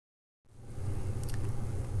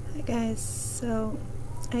Hi guys, so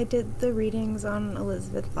I did the readings on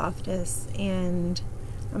Elizabeth Loftus and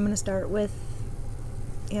I'm going to start with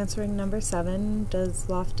answering number 7. Does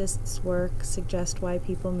Loftus' work suggest why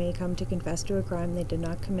people may come to confess to a crime they did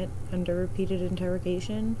not commit under repeated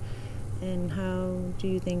interrogation? And how do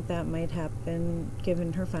you think that might happen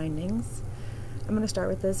given her findings? I'm going to start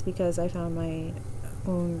with this because I found my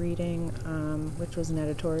own reading, which was an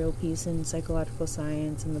editorial piece in Psychological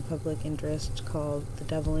Science in the Public Interest called The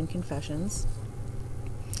Devil in Confessions.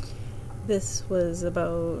 This was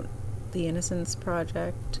about the Innocence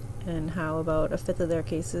Project and how about a fifth of their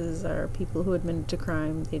cases are people who admitted to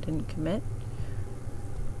crime they didn't commit.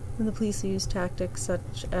 And the police used tactics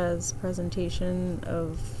such as presentation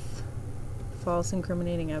of false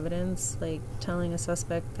incriminating evidence, like telling a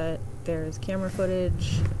suspect that there's camera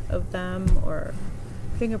footage of them or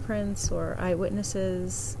fingerprints or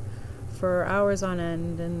eyewitnesses for hours on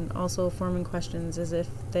end, and also forming questions as if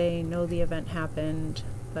they know the event happened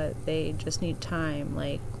but they just need time,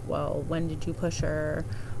 like, well, when did you push her,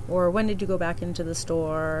 or when did you go back into the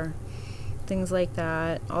store, things like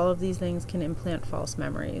that. All of these things can implant false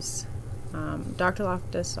memories. Dr.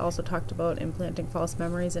 Loftus also talked about implanting false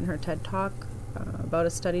memories in her TED Talk about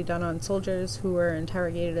a study done on soldiers who were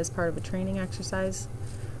interrogated as part of a training exercise.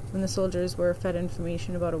 When the soldiers were fed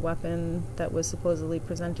information about a weapon that was supposedly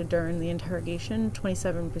presented during the interrogation,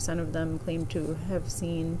 27% of them claimed to have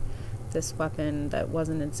seen this weapon that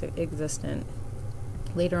wasn't existent.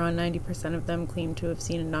 Later on, 90% of them claimed to have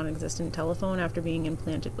seen a non-existent telephone after being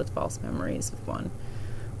implanted with false memories of one.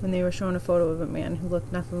 When they were shown a photo of a man who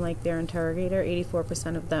looked nothing like their interrogator,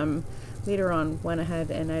 84% of them later on went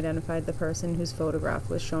ahead and identified the person whose photograph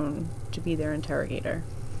was shown to be their interrogator.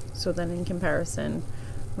 So then in comparison,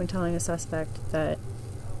 when telling a suspect that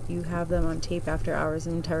you have them on tape after hours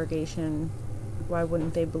of interrogation, why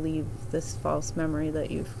wouldn't they believe this false memory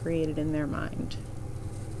that you've created in their mind?